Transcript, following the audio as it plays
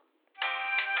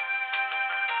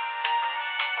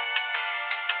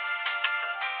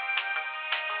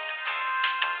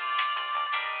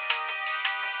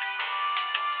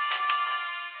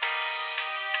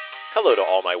Hello to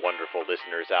all my wonderful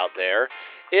listeners out there.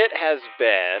 It has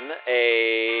been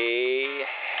a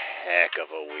heck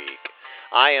of a week.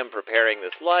 I am preparing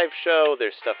this live show.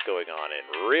 There's stuff going on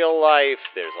in real life.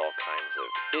 There's all kinds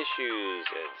of issues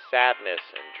and sadness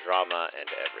and drama and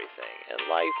everything. And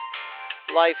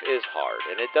life is hard,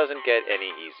 and it doesn't get any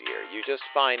easier. You just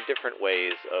find different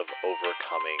ways of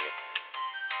overcoming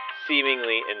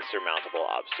seemingly insurmountable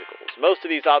obstacles. Most of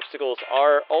these obstacles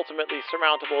are ultimately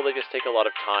surmountable. They just take a lot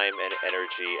of time and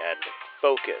energy and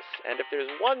focus. And if there's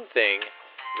one thing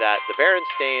that the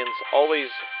Berenstains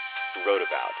always wrote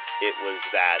about, it was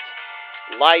that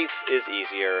life is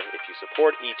easier if you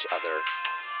support each other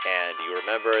and you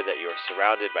remember that you're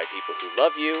surrounded by people who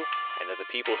love you and that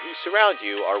the people who surround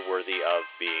you are worthy of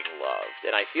being loved.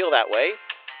 And I feel that way,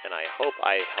 and I hope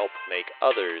I help make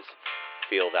others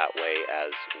feel that way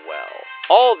as well.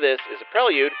 All this is a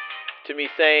prelude to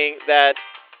me saying that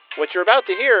what you're about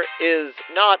to hear is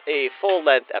not a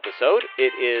full-length episode.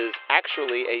 It is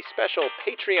actually a special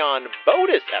Patreon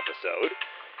bonus episode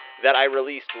that I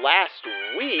released last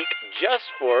week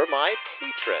just for my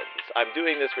patrons. I'm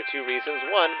doing this for two reasons.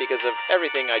 One, because of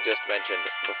everything I just mentioned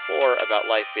before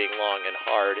about life being long and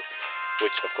hard,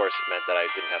 which of course meant that I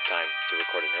didn't have time to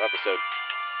record a new episode.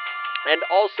 And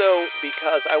also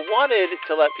because I wanted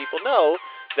to let people know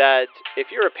that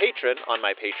if you're a patron on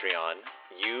my Patreon,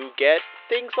 you get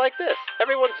things like this.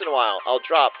 Every once in a while, I'll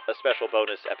drop a special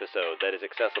bonus episode that is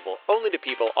accessible only to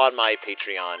people on my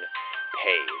Patreon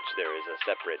page. There is a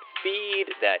separate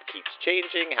feed that keeps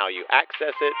changing how you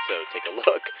access it, so take a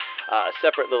look. A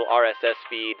separate little RSS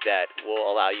feed that will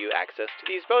allow you access to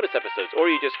these bonus episodes,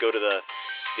 or you just go to the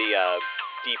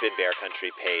Deep in Bear Country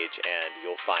page and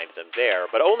you'll find them there,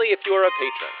 but only if you're a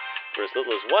patron. For as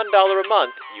little as $1 a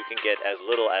month, you can get as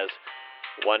little as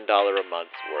 $1 a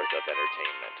month's worth of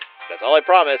entertainment. That's all I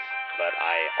promise, but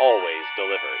I always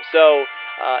deliver. So,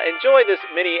 enjoy this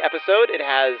mini episode. It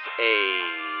has a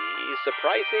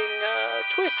surprising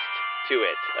twist to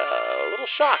it. A little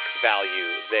shock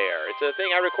value there. It's a thing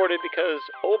I recorded because,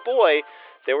 oh boy,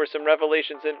 there were some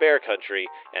revelations in Bear Country,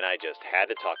 and I just had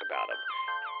to talk about them.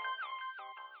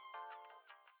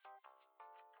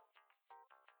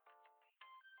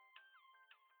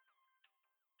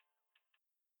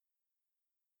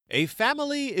 A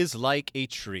family is like a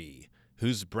tree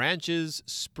whose branches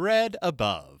spread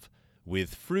above,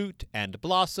 with fruit and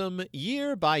blossom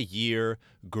year by year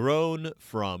grown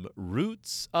from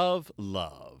roots of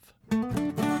love.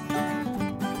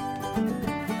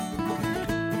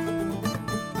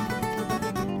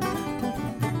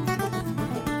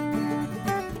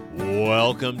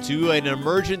 Welcome to an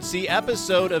emergency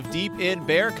episode of Deep in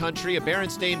Bear Country, a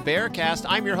Berenstain Bearcast.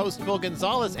 I'm your host, Phil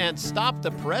Gonzalez, and stop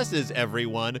the presses,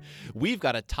 everyone. We've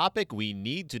got a topic we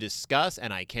need to discuss,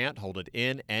 and I can't hold it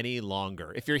in any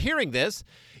longer. If you're hearing this,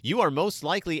 you are most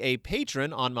likely a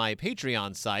patron on my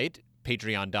Patreon site,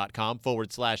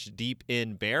 patreon.com/Deep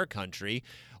in Bear Country.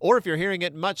 Or if you're hearing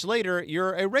it much later,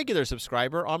 you're a regular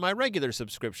subscriber on my regular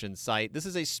subscription site. This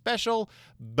is a special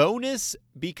bonus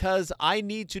because I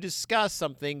need to discuss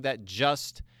something that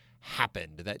just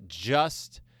happened, that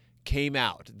just came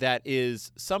out, that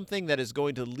is something that is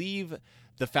going to leave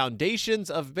the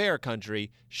foundations of Bear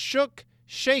Country shook,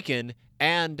 shaken,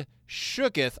 and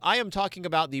shooketh. I am talking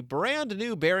about the brand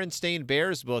new Berenstain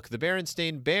Bears book, the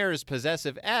Berenstain Bears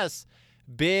Possessive S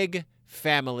Big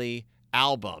Family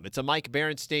Album. It's a Mike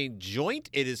Berenstain joint.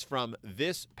 It is from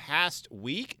this past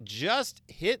week. Just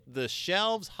hit the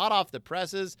shelves, hot off the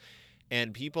presses,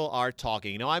 and people are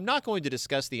talking. Now, I'm not going to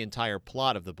discuss the entire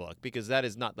plot of the book because that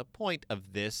is not the point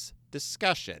of this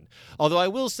discussion. Although I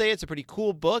will say it's a pretty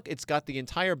cool book. It's got the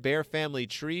entire Bear family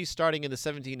tree starting in the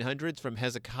 1700s from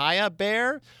Hezekiah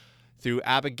Bear through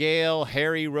Abigail,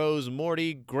 Harry, Rose,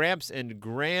 Morty, Gramps, and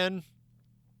Gran.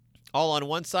 All on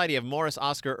one side, you have Morris,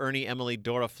 Oscar, Ernie, Emily,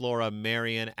 Dora, Flora,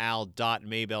 Marion, Al, Dot,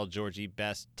 Maybelle, Georgie,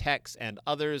 Bess, Tex, and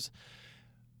others.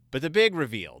 But the big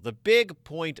reveal, the big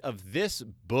point of this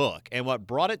book, and what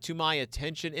brought it to my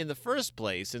attention in the first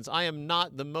place, since I am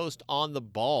not the most on the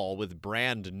ball with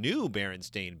brand new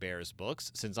Berenstain Bears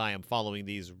books, since I am following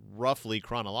these roughly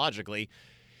chronologically,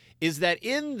 is that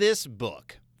in this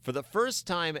book, for the first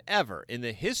time ever in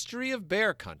the history of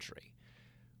Bear Country,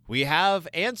 we have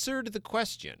answered the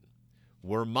question,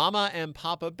 were Mama and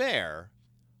Papa Bear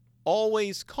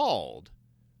always called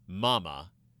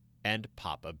Mama and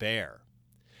Papa Bear?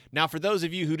 Now, for those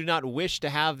of you who do not wish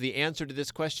to have the answer to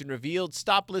this question revealed,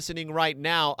 stop listening right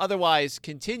now. Otherwise,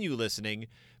 continue listening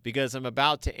because I'm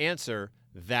about to answer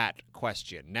that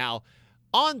question. Now,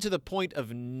 On to the point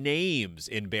of names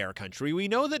in bear country, we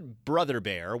know that Brother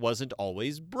Bear wasn't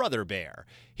always Brother Bear.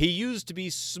 He used to be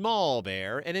Small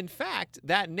Bear, and in fact,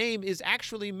 that name is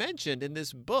actually mentioned in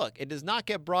this book. It does not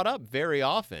get brought up very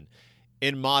often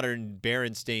in modern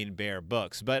Berenstain Bear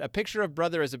books, but a picture of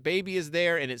Brother as a baby is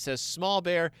there, and it says Small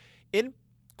Bear in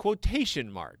quotation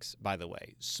marks, by the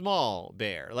way. Small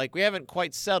Bear. Like, we haven't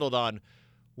quite settled on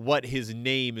what his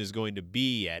name is going to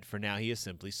be yet. For now, he is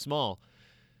simply Small.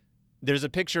 There's a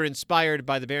picture inspired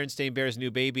by the Berenstain Bear's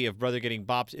new baby of Brother getting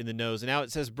bopped in the nose. And now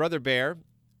it says Brother Bear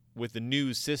with the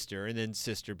new sister, and then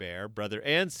Sister Bear, Brother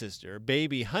and Sister,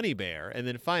 Baby Honey Bear, and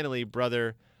then finally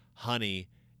Brother, Honey,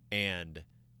 and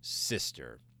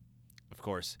Sister. Of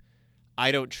course,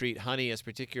 I don't treat Honey as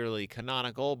particularly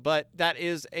canonical, but that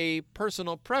is a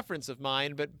personal preference of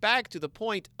mine. But back to the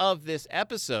point of this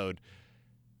episode,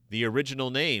 the original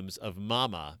names of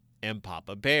Mama and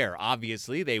Papa Bear.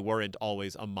 Obviously, they weren't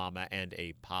always a mama and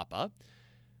a papa.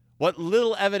 What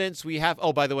little evidence we have...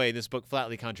 Oh, by the way, this book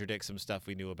flatly contradicts some stuff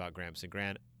we knew about Gramps and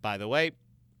Gran. By the way,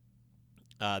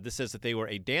 this says that they were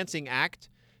a dancing act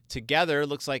together,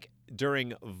 looks like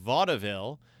during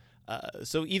vaudeville.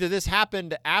 So either this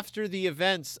happened after the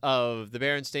events of the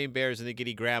Berenstain Bears and the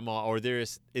Giddy Grandma, or there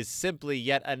is simply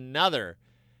yet another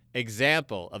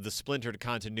example of the splintered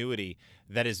continuity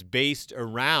that is based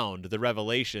around the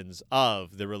revelations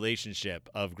of the relationship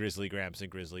of Grizzly Gramps and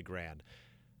Grizzly Gran.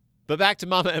 But back to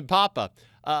Mama and Papa.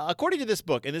 According to this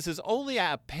book, and this is only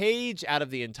a page out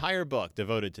of the entire book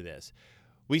devoted to this,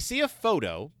 we see a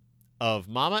photo of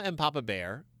Mama and Papa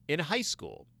Bear in high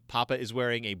school. Papa is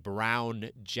wearing a brown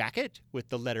jacket with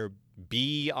the letter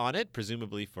B on it,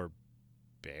 presumably for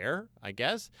bear, I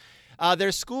guess.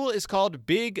 Their school is called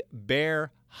Big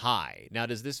Bear High. Now,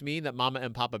 does this mean that Mama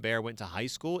and Papa Bear went to high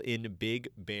school in Big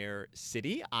Bear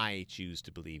City? I choose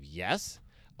to believe yes.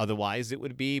 Otherwise, it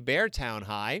would be Beartown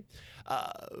High,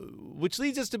 which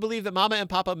leads us to believe that Mama and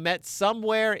Papa met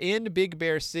somewhere in Big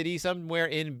Bear City, somewhere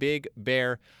in Big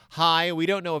Bear High. We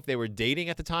don't know if they were dating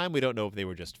at the time. We don't know if they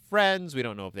were just friends. We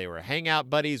don't know if they were hangout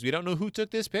buddies. We don't know who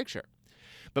took this picture.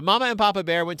 But Mama and Papa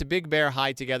Bear went to Big Bear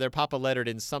High together. Papa lettered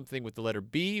in something with the letter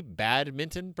B,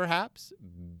 badminton, perhaps,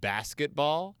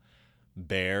 basketball,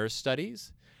 bear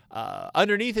studies.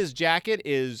 Underneath his jacket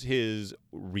is his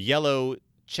yellow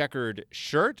checkered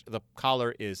shirt. The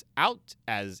collar is out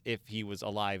as if he was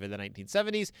alive in the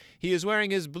 1970s. He is wearing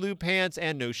his blue pants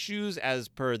and no shoes as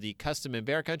per the custom in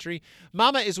bear country.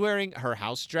 Mama is wearing her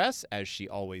house dress, as she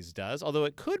always does, although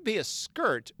it could be a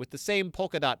skirt with the same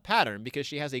polka dot pattern because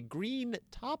she has a green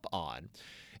top on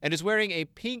and is wearing a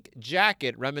pink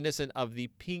jacket reminiscent of the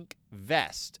pink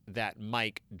vest that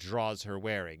Mike draws her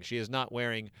wearing. She is not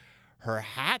wearing her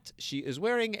hat. She is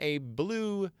wearing a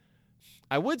blue,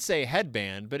 I would say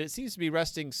headband, but it seems to be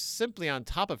resting simply on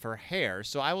top of her hair,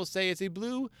 so I will say it's a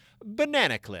blue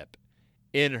banana clip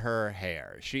in her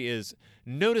hair. She is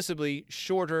noticeably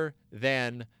shorter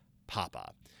than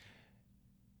Papa.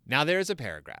 Now there is a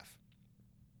paragraph.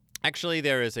 Actually,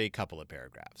 there is a couple of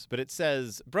paragraphs, but it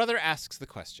says, Brother asks the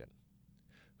question,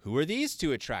 who are these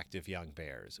two attractive young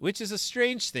bears? Which is a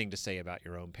strange thing to say about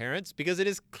your own parents, because it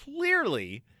is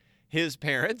clearly his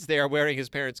parents. They are wearing his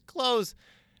parents' clothes.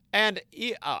 And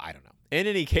I don't know. In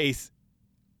any case,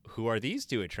 who are these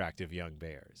two attractive young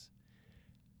bears?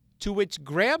 To which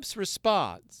Gramps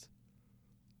responds,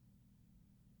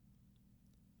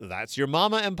 that's your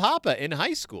Mama and Papa in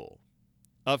high school.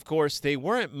 Of course, they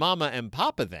weren't Mama and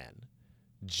Papa then.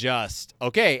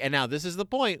 Okay, and now this is the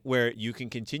point where you can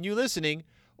continue listening,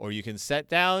 or you can set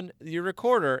down your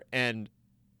recorder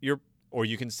or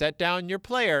you can set down your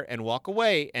player and walk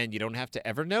away, and you don't have to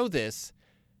ever know this.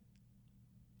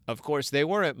 Of course, they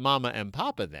weren't Mama and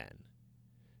Papa then.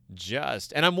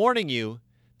 And I'm warning you,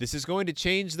 this is going to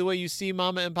change the way you see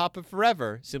Mama and Papa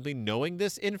forever, simply knowing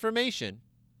this information.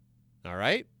 All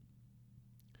right?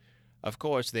 Of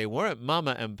course, they weren't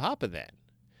Mama and Papa then.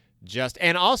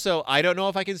 And also, I don't know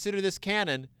if I consider this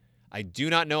canon. I do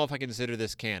not know if I consider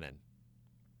this canon.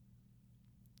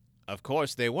 Of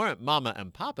course, they weren't Mama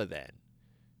and Papa then.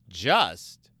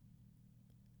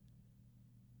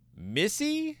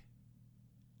 Missy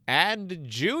and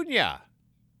Junior.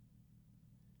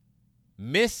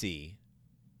 Missy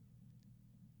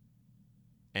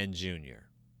and Junior.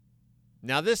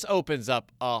 Now, this opens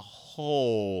up a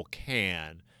whole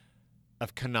can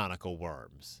of canonical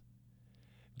worms.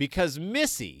 Because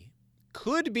Missy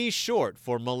could be short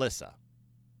for Melissa.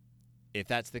 If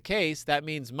that's the case, that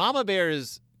means Mama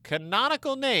Bear's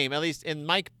canonical name, at least in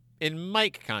Mike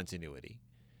continuity,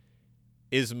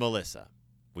 is Melissa.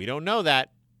 We don't know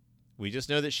that. We just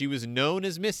know that she was known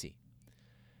as Missy.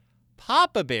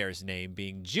 Papa Bear's name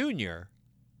being Junior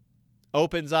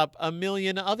opens up a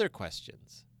million other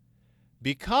questions.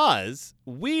 Because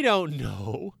we don't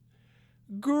know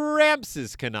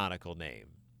Gramps' canonical name.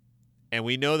 And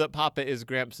we know that Papa is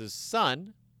Gramps'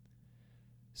 son.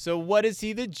 So what is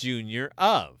he the junior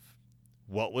of?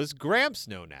 What was Gramps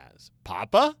known as?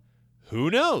 Papa?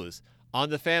 Who knows? On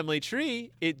the family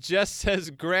tree, it just says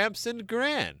Gramps and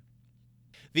Gran.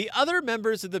 The other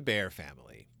members of the Bear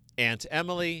family, Aunt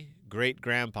Emily,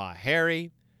 Great-Grandpa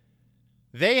Harry,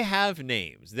 they have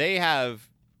names. They have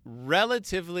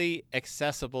relatively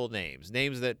accessible names,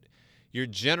 names that your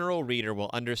general reader will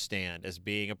understand as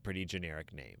being a pretty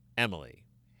generic name. Emily,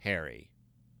 Harry.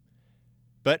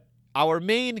 But our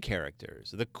main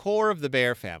characters, the core of the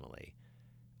Bear family,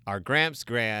 are Gramps,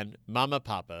 Gran, Mama,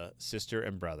 Papa, sister,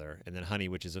 and brother, and then Honey,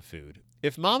 which is a food.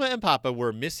 If Mama and Papa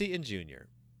were Missy and Junior,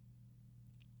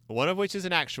 one of which is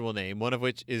an actual name, one of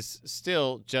which is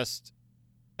still just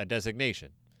a designation,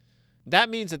 that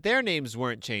means that their names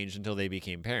weren't changed until they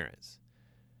became parents.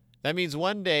 That means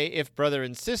one day, if brother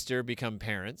and sister become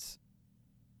parents,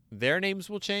 their names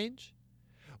will change.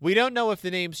 We don't know if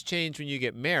the names change when you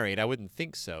get married. I wouldn't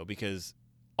think so, because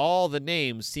all the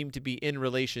names seem to be in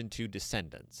relation to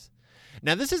descendants.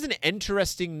 Now, this is an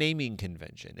interesting naming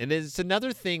convention, and it's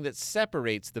another thing that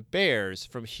separates the bears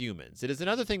from humans. It is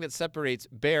another thing that separates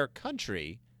Bear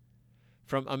Country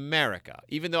from America,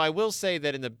 even though I will say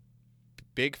that in the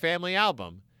Big Family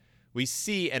album, we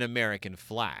see an American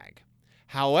flag.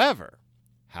 However,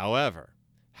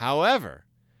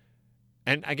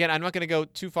 and again, I'm not going to go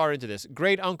too far into this,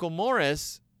 Great Uncle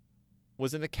Morris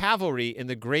was in the cavalry in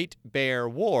the Great Bear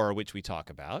War, which we talk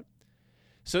about.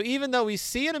 So even though we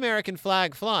see an American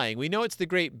flag flying, we know it's the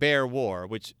Great Bear War,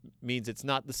 which means it's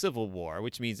not the Civil War,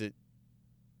 which means it,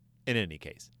 in any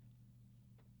case.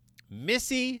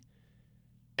 Missy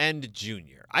and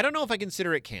Junior. I don't know if I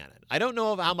consider it canon. I don't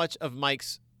know how much of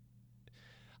Mike's...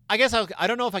 I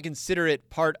don't know if I consider it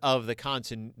part of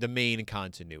the main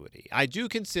continuity. I do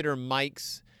consider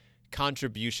Mike's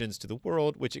contributions to the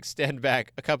world, which extend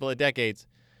back a couple of decades,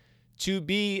 to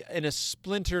be in a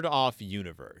splintered off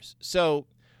universe. So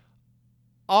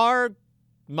are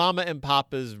Mama and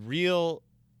Papa's real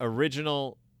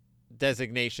original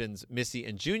designations Missy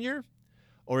and Junior,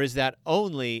 or is that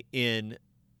only in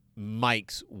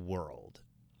Mike's world?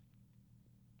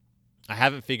 I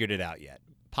haven't figured it out yet.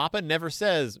 Papa never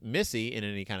says Missy in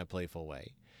any kind of playful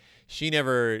way. She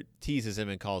never teases him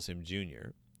and calls him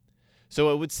Junior.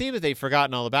 So it would seem that they've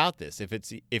forgotten all about this, if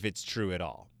it's true at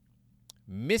all.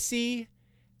 Missy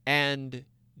and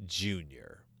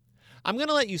Junior. I'm going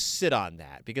to let you sit on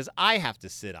that because I have to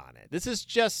sit on it. This is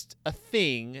just a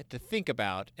thing to think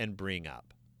about and bring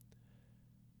up.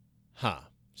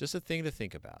 Just a thing to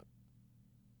think about.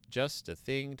 Just a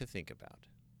thing to think about.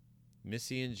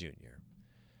 Missy and Junior.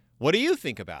 What do you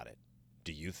think about it?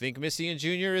 Do you think Missy and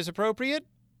Junior is appropriate?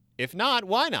 If not,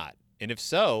 why not? And if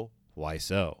so, why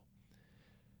so?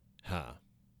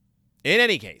 In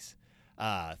any case,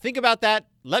 think about that.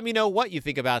 Let me know what you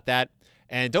think about that.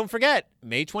 And don't forget,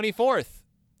 May 24th,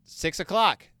 6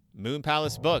 o'clock, Moon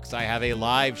Palace Books. I have a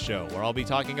live show where I'll be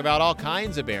talking about all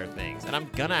kinds of bear things. And I'm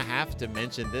going to have to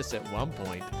mention this at one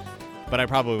point, but I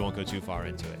probably won't go too far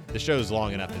into it. The show's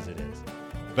long enough as it is.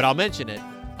 But I'll mention it.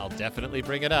 I'll definitely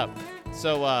bring it up.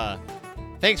 So,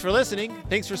 thanks for listening.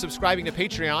 Thanks for subscribing to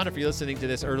Patreon if you're listening to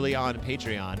this early on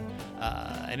Patreon.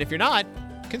 And if you're not,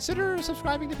 consider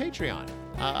subscribing to Patreon.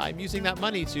 I'm using that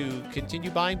money to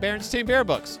continue buying Berenstain Bear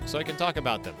books so I can talk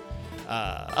about them.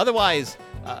 Otherwise,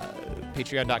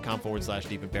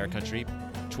 patreon.com/Deep in Bear Country,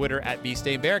 Twitter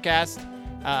 @BearstainBearcast.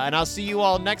 And I'll see you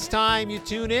all next time you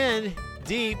tune in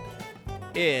deep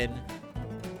in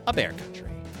a bear country.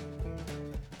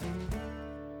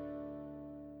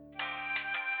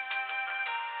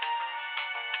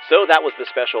 So that was the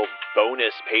special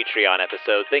bonus Patreon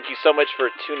episode. Thank you so much for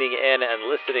tuning in and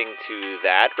listening to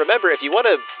that. Remember, if you want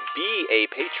to be a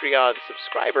Patreon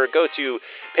subscriber, go to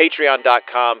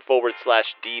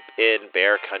patreon.com/Deep in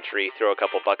Bear Country. Throw a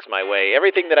couple bucks my way.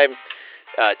 Everything that I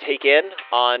take in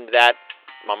on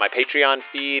my Patreon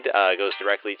feed goes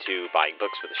directly to buying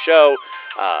books for the show,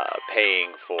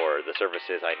 paying for the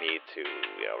services I need to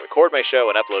record my show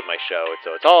and upload my show. And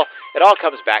so it all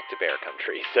comes back to Bear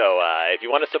Country. So if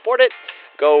you want to support it,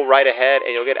 go right ahead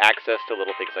and you'll get access to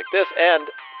little things like this. And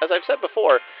as I've said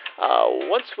before,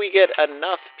 once we get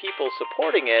enough people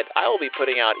supporting it, I will be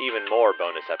putting out even more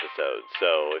bonus episodes.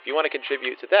 So if you want to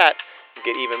contribute to that,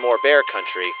 get even more Bear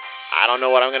Country, I don't know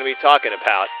what I'm going to be talking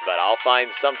about, but I'll find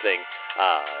something.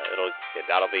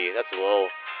 That's a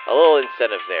a little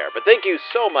incentive there. But thank you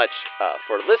so much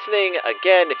for listening.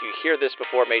 Again, if you hear this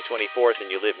before May 24th and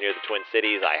you live near the Twin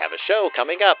Cities, I have a show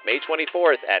coming up May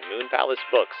 24th at Moon Palace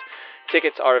Books.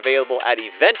 Tickets are available at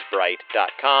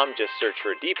eventbrite.com. Just search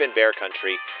for Deep in Bear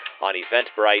Country on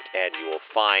Eventbrite and you will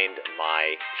find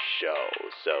my show.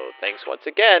 So thanks once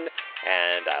again,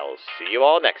 and I'll see you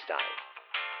all next time.